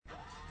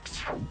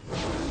Part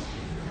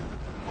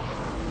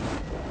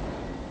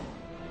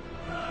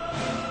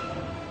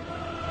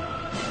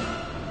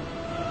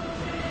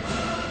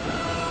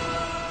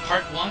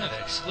 1 of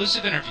an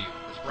exclusive interview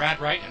with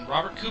Brad Wright and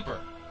Robert Cooper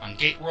on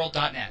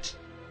GateWorld.net.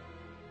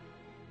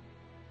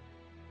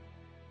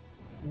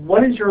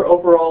 What is your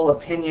overall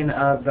opinion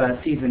of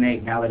Season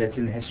 8 now that it's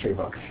in the history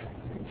books?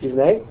 Season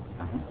 8?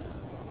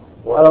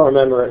 Well, I don't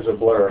remember it as a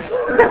blur.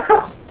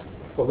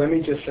 Well, let me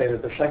just say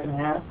that the second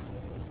half,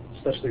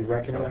 especially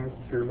Reckoning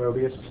through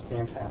Mobius, is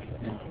fantastic.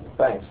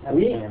 Thanks.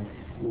 We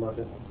loved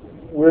it.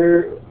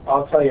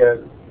 I'll tell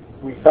you,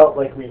 we felt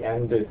like we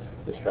ended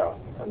the show.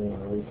 I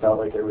mean, we felt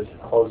like it was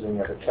closing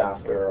of a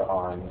chapter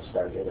on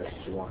Stargate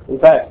SG-1. In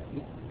fact,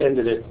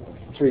 ended it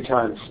 3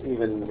 times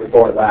even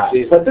before that.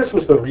 But this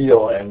was the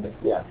real end.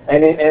 Yeah.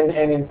 And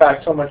in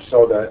fact, so much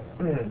so that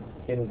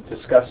in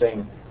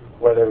discussing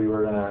whether we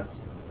were going to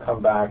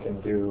come back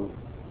and do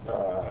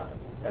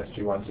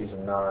SG-1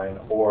 Season 9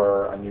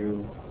 or a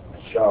new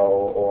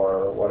show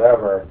or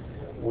whatever,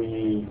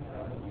 we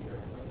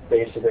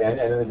basically, and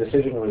the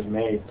decision was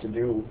made to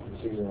do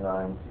Season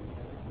 9,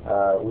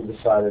 we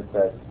decided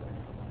that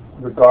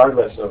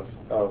regardless of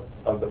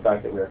the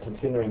fact that we are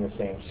continuing the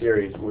same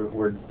series,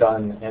 we're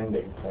done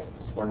ending things.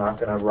 We're not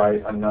going to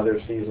write another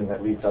season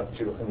that leads up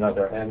to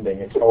another ending.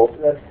 It's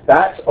over.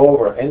 That's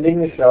over. Ending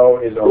the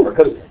show is over.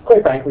 Because,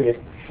 quite frankly, it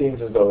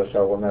seems as though the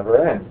show will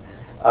never end.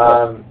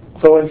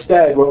 So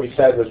instead, what we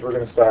said was we're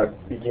going to start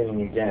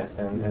beginning again.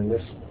 And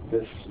this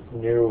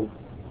new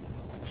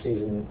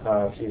season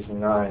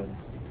 9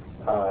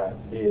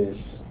 is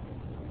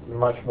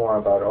much more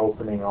about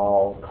opening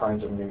all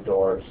kinds of new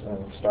doors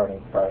and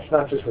starting fresh,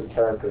 not just with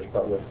characters,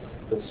 but with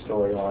the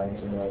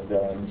storylines and the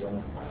villains.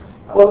 And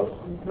well,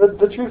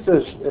 the truth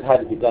is, it had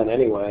to be done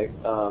anyway,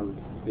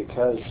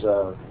 because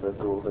the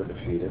Goa'uld are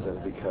defeated,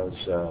 and because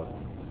there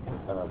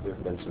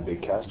have been some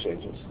big cast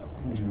changes.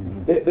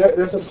 Mm-hmm.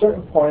 There's a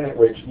certain point at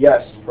which,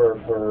 yes,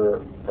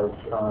 for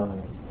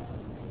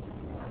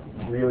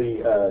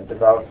really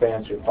devout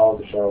fans who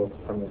followed the show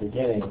from the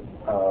beginning,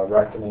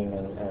 Reckoning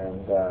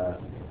and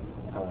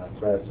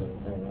Threads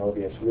and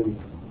Mobius really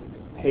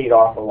paid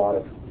off a lot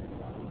of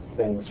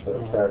things for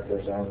the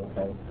characters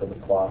and for the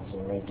plots,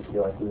 and made you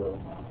feel like we were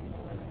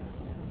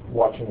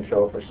watching the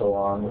show for so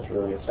long was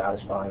really a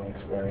satisfying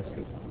experience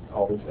because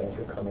all these things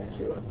were coming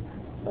to a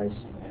nice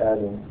head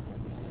and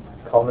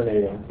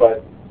culminating.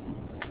 But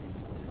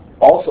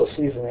also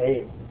Season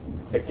 8,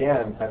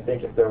 again, I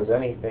think if there was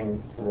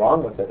anything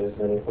wrong with it is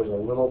that it was a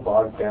little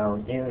bogged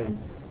down in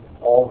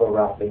all the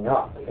wrapping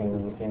up,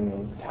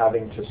 in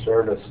having to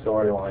service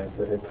storylines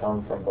that had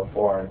come from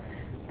before, and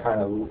kind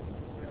of,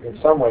 in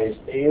some ways,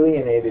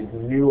 alienated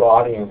new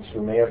audience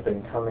who may have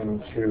been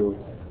coming to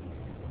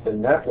the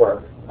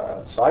network,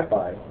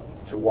 Sci-Fi,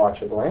 to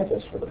watch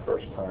Atlantis for the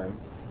first time,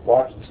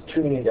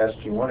 tuning into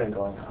SG-1 and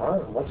going, huh,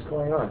 what's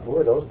going on? Who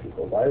are those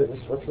people?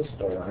 What's this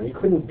storyline? You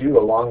couldn't do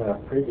a long enough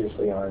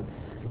previously on,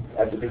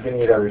 at the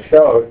beginning of every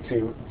show,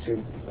 to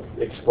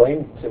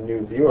explain to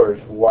new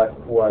viewers what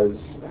was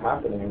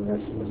happening in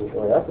this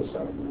particular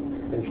episode.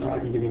 And it's going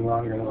to be getting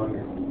longer and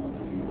longer.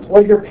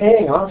 Well, you're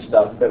paying off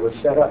stuff that was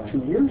set up 2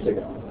 years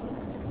ago.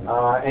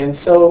 And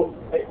so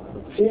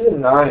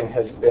Season 9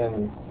 has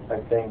been, I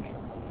think,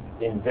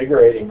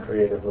 invigorating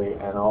creatively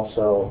and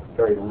also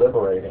very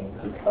liberating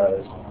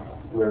because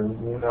we're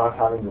not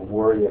having to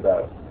worry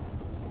about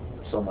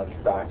so much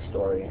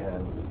backstory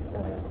and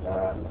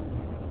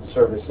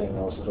servicing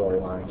those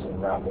storylines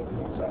and wrapping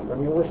things up. I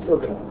mean, we're still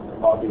going to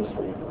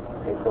obviously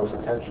pay close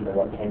attention to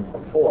what came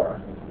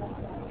before.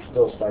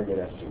 Still Stargate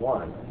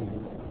SG-1.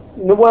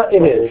 No, well,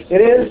 it is,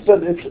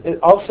 but it's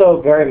also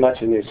very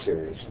much a new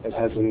series. It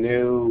has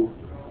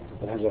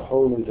a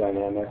whole new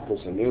dynamic.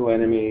 There's a new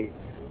enemy.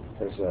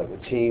 There's the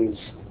team's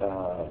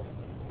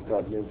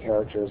got new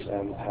characters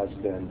and has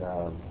been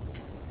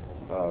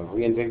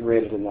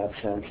reinvigorated in that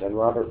sense. And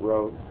Robert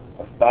wrote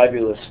a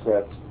fabulous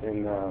script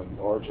in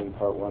Origin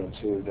Part 1 and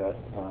 2 that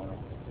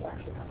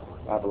actually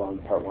Avalon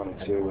Part 1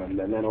 and 2,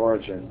 and then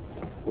Origin,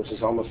 which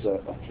is almost a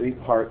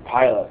 3-part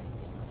pilot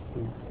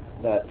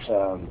that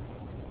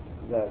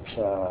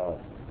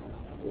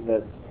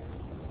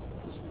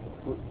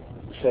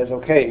says,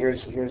 okay,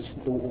 here's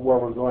where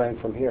we're going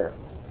from here.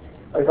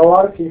 Like a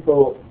lot of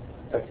people,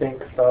 I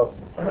think, felt,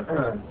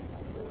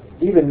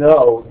 even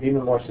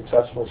the more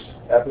successful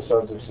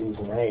episodes of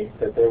Season 8,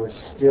 that there was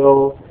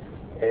still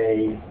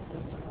a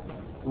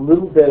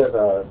little bit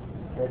of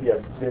maybe a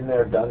been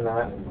there, done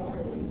that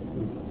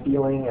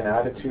feeling and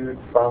attitude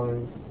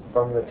from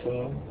the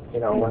team,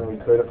 when we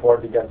could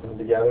afford to get them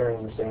together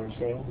in the same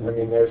scene. I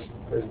mean, there's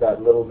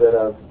that little bit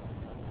of,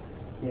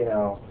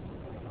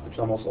 it's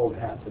almost old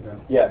hat to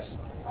them. Yes,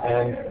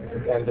 and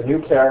the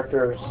new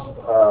characters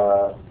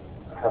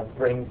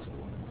bring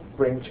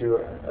to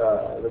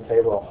the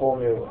table a whole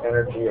new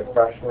energy, a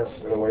freshness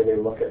to the way they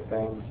look at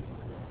things.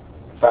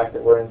 The fact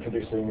that we're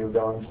introducing new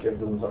villains gives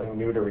them something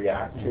new to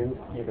react to,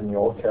 even the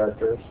old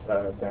characters,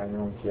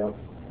 Daniel and Teal'c.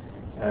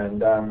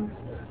 And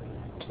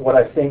what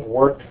I think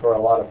worked for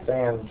a lot of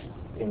fans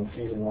in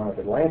Season 1 of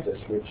Atlantis,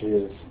 which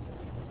is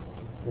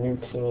new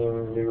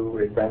team, new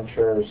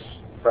adventures,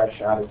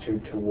 fresh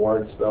attitude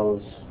towards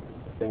those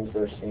things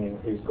they're seeing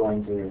is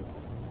going to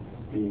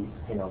be,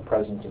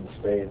 present in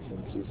spades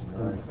in season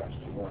 9 of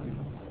SG-1.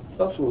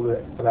 Tell us a little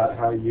bit about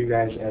how you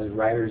guys as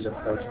writers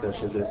approach this.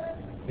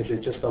 Is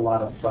it just a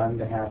lot of fun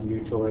to have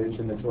new toys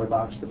in the toy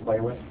box to play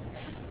with?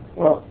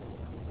 Well,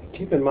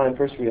 keep in mind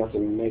first we have to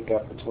make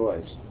up the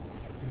toys,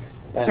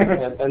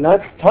 and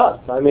that's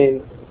tough. I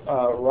mean,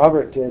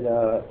 Robert did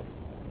a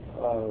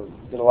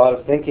lot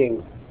of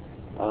thinking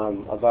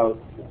about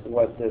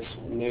what this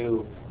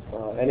new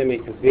enemy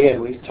could be,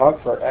 and we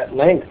talked at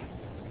length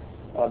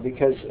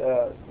because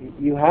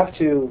you have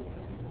to,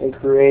 in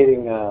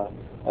creating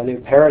a new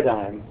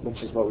paradigm,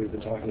 which is what we've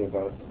been talking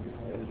about,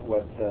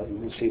 what the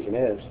new season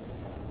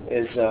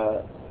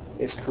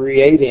is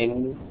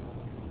creating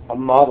a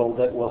model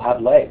that will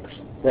have legs,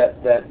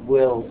 that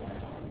will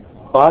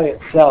by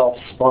itself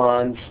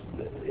spawns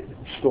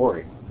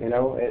story.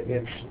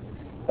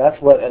 That's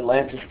what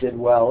Atlantis did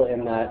well,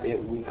 in that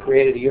we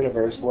created a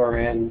universe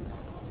wherein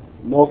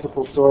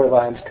multiple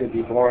storylines could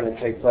be born and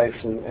take place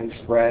and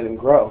spread and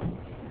grow.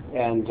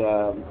 And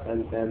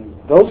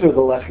those are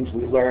the lessons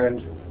we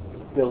learned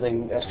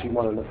building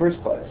SG-1 in the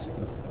first place.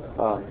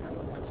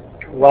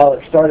 While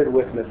it started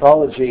with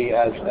mythology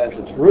as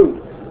its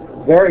root,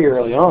 very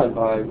early on,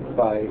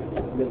 by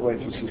midway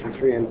through season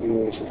 3 and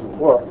beginning of season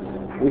 4,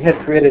 we had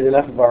created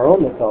enough of our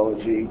own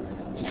mythology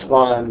to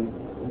spawn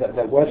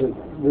that wasn't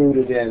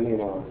rooted in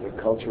the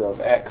culture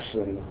of X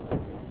and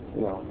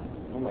oh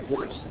my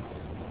goodness.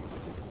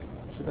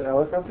 Is it an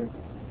helicopter?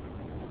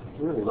 It's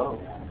really low.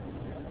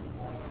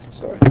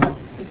 Sorry. I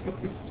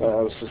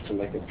was just to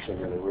make it seem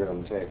really weird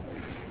on the tape.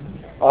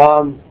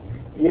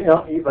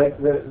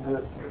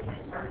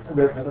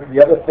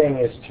 The other thing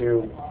is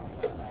to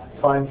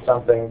find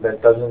something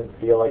that doesn't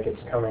feel like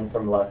it's coming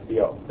from left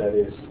field, that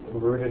is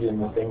rooted in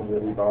the things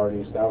that we've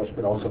already established,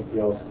 but also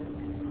feels,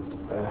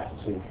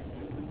 to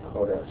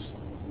quote a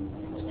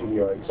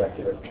studio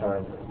executive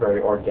term,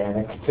 very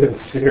organic to the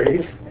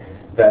series,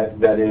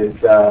 that is,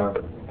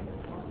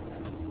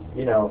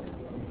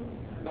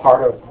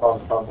 part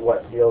of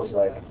what feels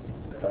like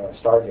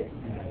Stargate.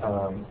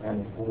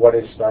 And what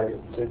is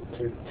Stargate?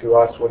 To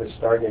us, what is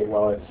Stargate?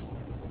 Well, it's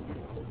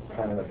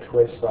kind of a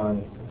twist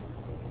on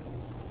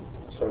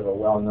sort of a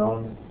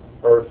well-known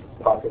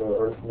popular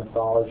Earth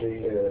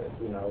mythology.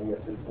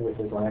 With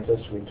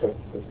Atlantis, we took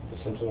the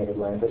Symphony of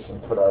Atlantis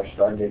and put our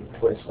Stargate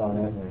twist on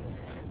it,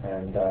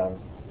 and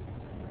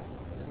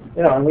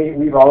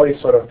we've always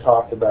sort of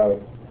talked about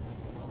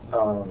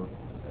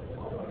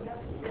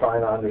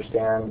trying to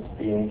understand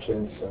the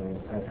ancients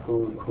and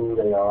who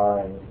they are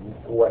and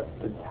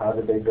how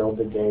did they build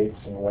the gates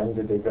and when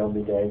did they build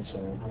the gates,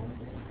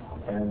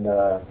 and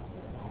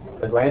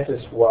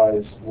Atlantis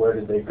was where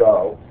did they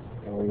go,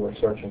 and we were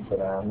searching for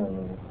them,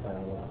 and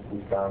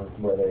we found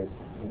where they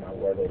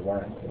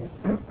went,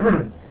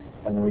 and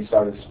then we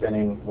started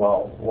spinning.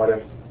 Well, what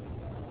if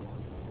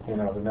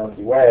the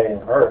Milky Way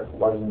and Earth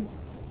wasn't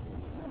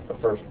the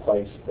first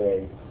place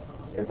they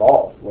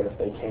evolved? What if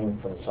they came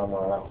from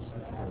somewhere else?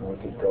 And we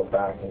could go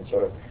back and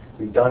sort of,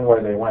 we've done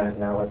where they went,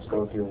 now let's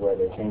go through where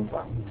they came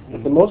from.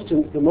 The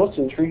most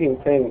intriguing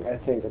thing, I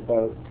think,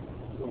 about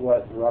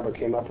what Robert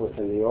came up with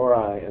in the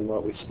Ori and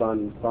what we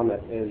spun from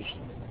it is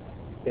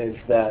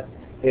that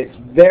it's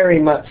very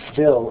much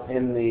still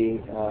in the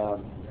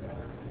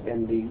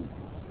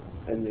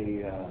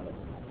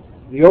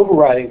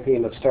overriding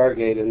theme of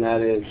Stargate, and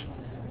that is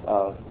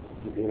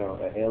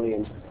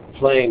aliens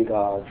playing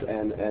gods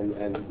and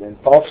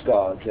false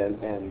gods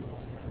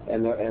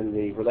and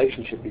the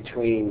relationship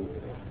between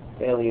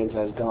aliens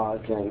as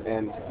gods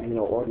and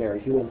ordinary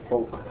human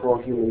folk,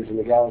 core humans in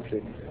the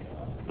galaxy,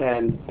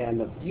 and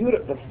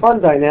the fun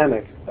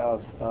dynamic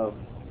of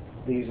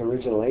these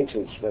original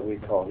ancients that we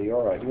call the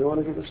Ori. Do you want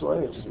to give this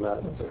away? It doesn't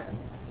matter.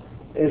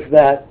 Is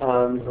that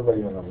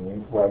everybody on the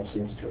web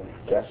seems to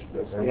have guessed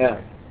this? Yeah,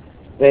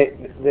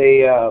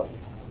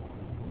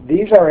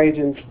 these are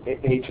ancient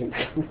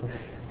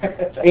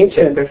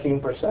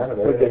 15% of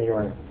everything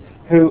you're in.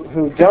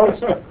 Who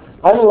don't,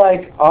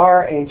 unlike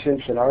our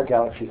ancients in our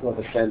galaxy who have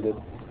ascended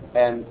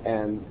and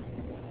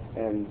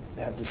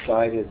have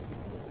decided,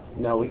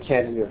 no, we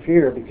can't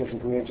interfere, because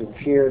if we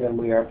interfere, then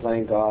we are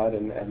playing God,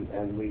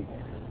 and we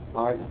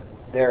aren't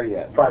there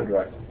yet. Prime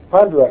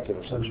directive,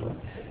 essentially.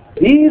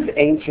 These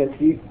ancients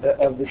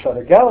of this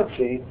other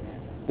galaxy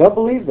don't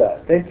believe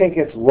that. They think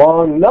it's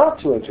wrong not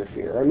to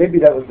interfere, or maybe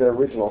that was their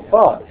original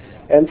thought.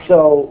 And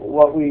so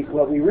what we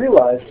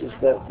realized is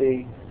that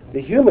the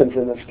humans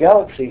in this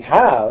galaxy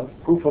have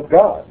proof of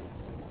God.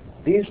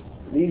 These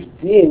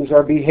beings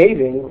are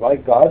behaving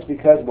like gods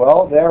because,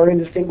 well, they are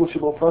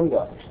indistinguishable from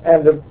gods.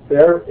 And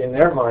they're, in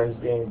their minds,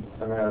 being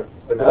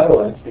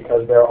benevolent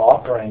because they're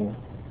offering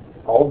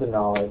all the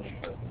knowledge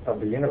of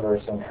the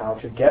universe and how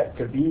to get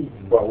to be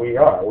what we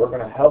are. We're going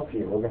to help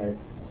you. We're going to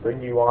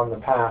bring you on the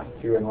path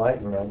to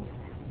enlightenment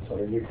so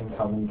that you can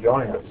come and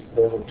join us.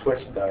 There's a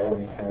twist, though,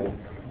 and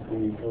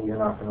we're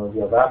not going to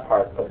reveal that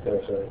part, but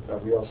there's a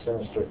real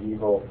sinister,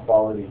 evil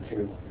quality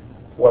to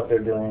what they're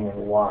doing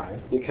and why.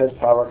 Because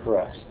power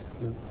corrects.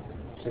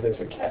 So there's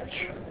a catch.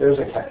 There's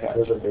a catch.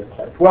 There's a big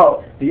catch.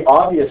 Well, the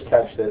obvious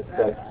catch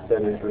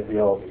that is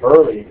revealed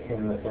early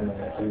in the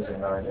season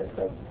 9 is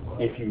that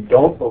if you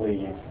don't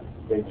believe,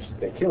 they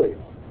kill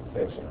you,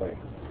 basically.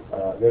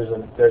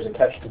 There's a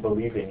catch to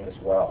believing as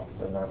well,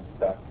 and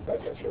that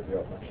gets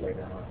revealed much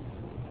later on.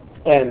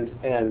 And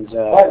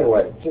by the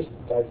way,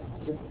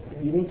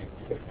 you need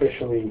to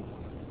officially,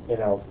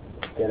 get out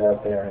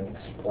there and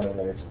explain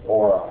that it's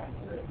Ori,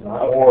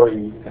 not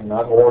Ori and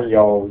not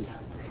Oreos.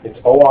 It's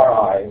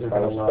O-R-I. Is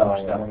how it's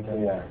spelling it.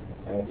 Yeah,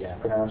 and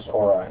it's pronounced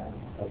Ori.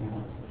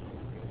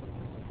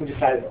 Who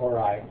decided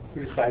Ori?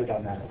 Who decided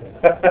on that?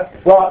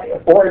 Well,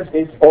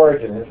 it's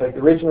origin. It's like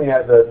originally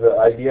the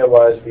idea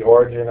was the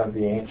origin of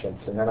the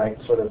ancients, and then I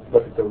sort of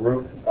looked at the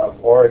root of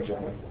origin,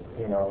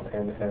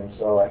 and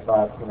so I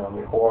thought, the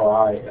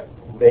Ori,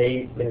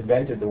 they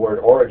invented the word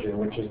origin,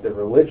 which is the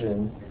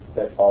religion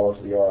that follows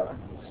the Ori.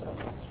 So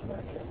that's what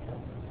I get.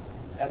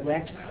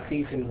 Atlantis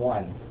season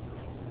 1,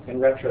 in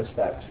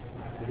retrospect,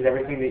 is it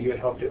everything that you had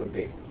hoped it would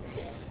be?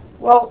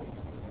 Well,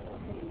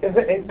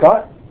 it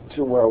got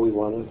to where we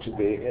wanted it to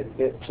be.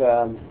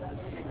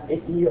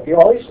 You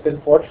always,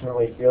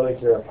 unfortunately, feel like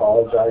you're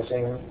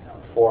apologizing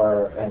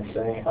for and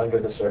saying under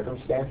the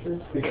circumstances,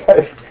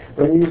 because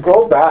when you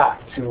go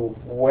back to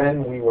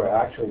when we were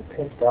actually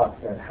picked up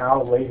and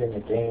how late in the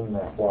game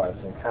that was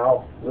and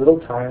how little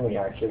time we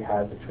actually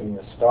had between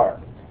the start.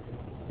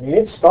 I mean,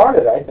 it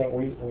started, I think,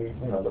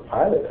 the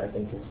pilot, I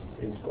think,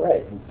 is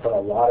great. We put a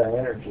lot of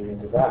energy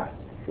into that.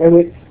 And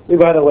we,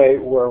 by the way,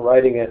 were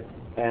writing it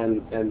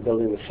and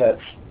building the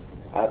sets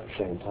at the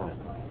same time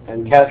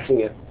and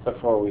casting it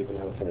before we even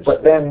had finished.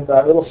 But then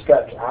that little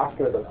stretch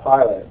after the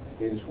pilot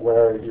is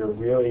where you're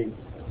really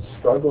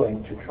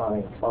struggling to try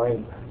and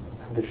find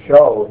the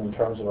show in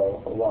terms of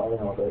a lot,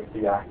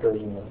 the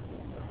actors and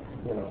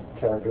the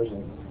characters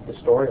and the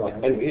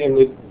storyline. And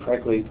we,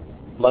 frankly,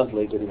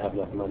 bluntly, didn't have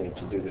enough money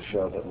to do the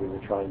show that we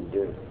were trying to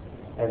do.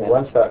 And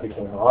once that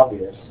became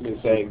obvious, we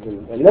begged,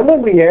 and then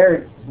when we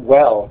aired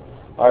well,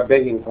 our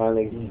begging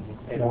finally.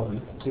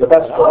 But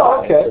that's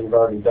okay. So you've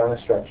already done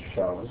a stretch of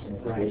shows.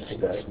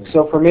 And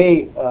so for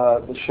me,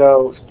 the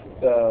show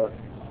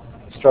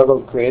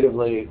struggled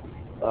creatively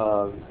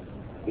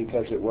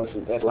because it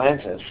wasn't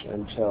Atlantis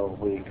until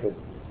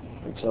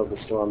the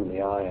Storm in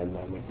the Eye, and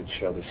then we could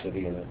show the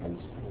city in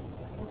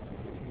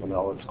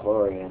all its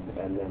glory,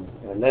 and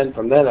then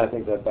from then I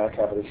think the back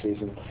half of the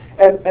season.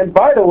 And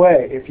by the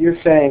way, if you're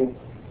saying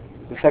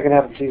the second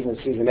half of the season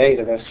is season 8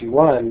 of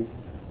SG1.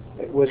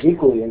 It was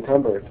equally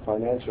encumbered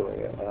financially.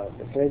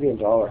 The Canadian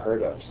dollar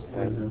hurt us,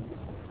 and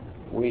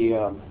we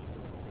were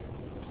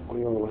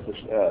with this.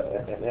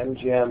 And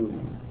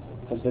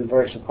MGM has been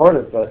very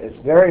supportive, but it's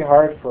very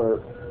hard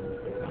for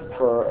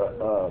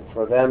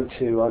them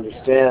to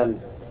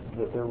understand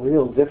the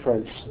real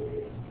difference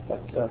that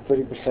a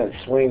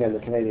 30% swing in the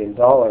Canadian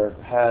dollar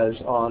has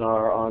on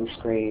our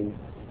on-screen,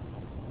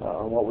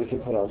 on what we can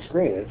put on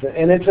screen.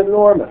 It's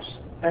enormous.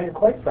 And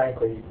quite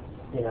frankly,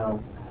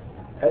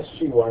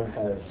 SG1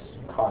 has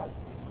caught,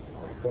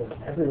 I think,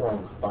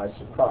 everyone by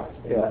surprise.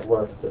 The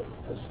network, the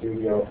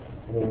studio.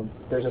 I mean,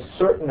 there's a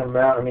certain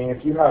amount. I mean,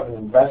 if you have an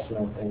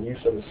investment and you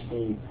sort of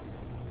see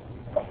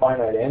a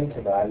finite end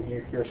to that,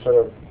 you're sort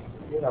of,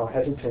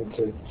 hesitant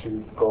to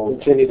go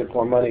continue to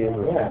pour money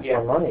into it.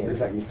 Pour money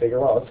into it. You figure,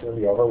 well, it's going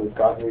to be over. We've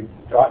gotten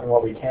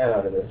what we can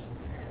out of this.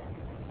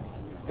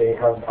 They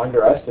have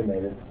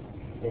underestimated,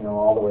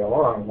 all the way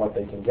along what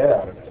they can get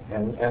out of it.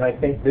 And I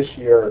think this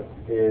year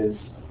is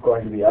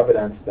going to be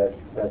evidence that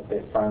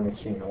they've finally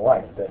seen the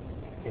light, that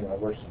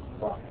we're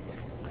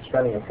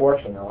spending a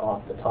fortune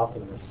off the top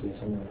of this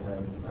season.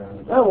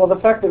 Well, the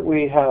fact that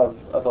we have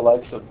the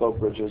likes of Bo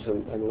Bridges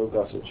and Lou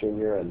Gossett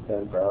Jr. and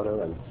Ben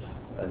Browder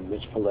and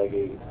Mitch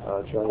Pileggi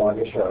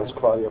joining the show,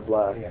 Claudia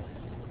Black.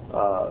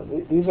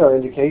 These are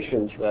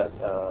indications that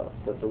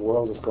the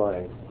world is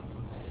going,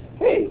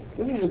 hey,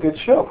 this is a good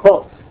show.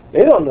 Well,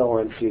 they don't know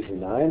we're in season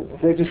 9.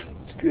 They just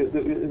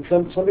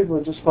some people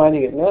are just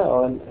finding it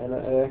now, and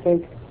I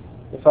think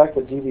the fact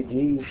that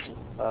DVDs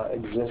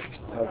exist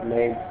have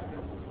made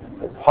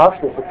it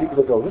possible for people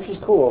to go, this is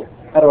cool,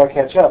 how do I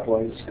catch up?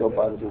 Well, you just go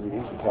buy the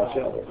DVDs and catch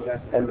up.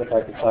 And the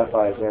fact that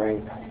Sci-Fi is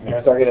airing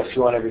Stargate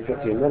SG1 every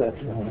 15 minutes.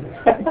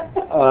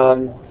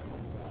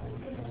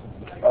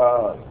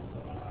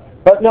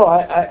 But no,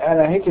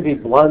 I hate to be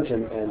blunt,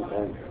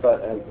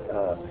 but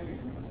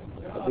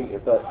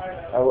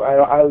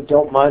I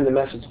don't mind the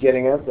message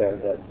getting out there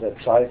that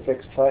science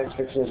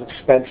fiction is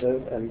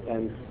expensive,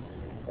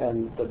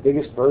 and the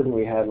biggest burden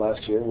we had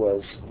last year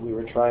was we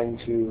were trying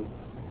to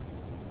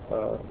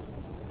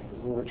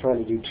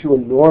do 2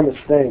 enormous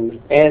things,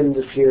 end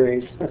the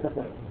series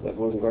that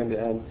wasn't going to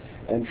end,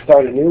 and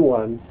start a new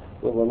one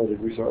with limited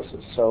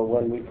resources. So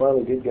when we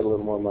finally did get a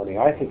little more money,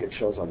 I think it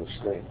shows on the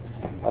screen.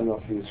 I don't know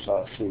if you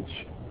saw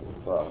Siege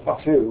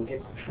 2.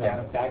 It's down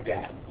in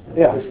Baghdad.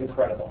 Yeah, it was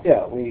incredible.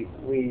 Yeah, we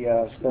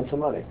spent some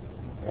money,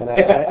 and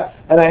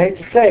I hate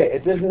to say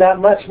it, it isn't that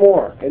much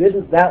more. It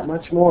isn't that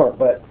much more,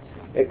 but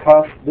it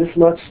costs this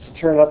much to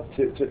turn up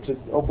to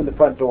open the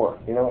front door.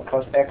 You know, it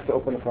costs X to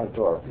open the front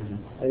door.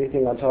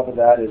 Anything on top of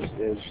that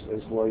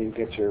is where you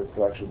get your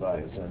production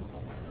values. And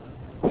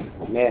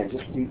man,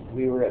 just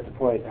we were at the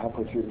point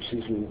halfway through the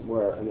season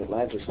where in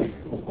Atlantis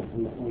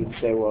we'd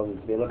say, well,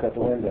 they look out the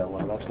window.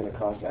 Well, that's going to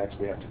cost X.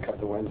 We have to cut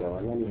the window.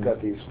 And then you've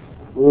got these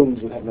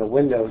rooms that have no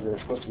windows, and they're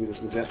supposed to be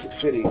this majestic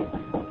city,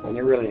 and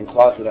you're really in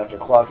closet after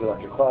closet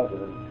after closet.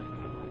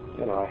 And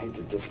you know, I hate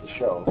to diss the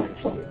show.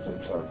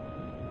 It's our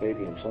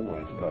baby in some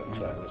ways, but it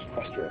was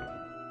frustrating.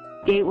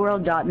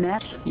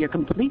 GateWorld.net, your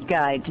complete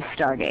guide to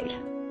Stargate.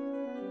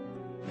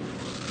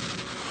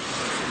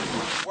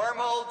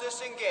 Wormhole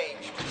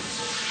disengaged.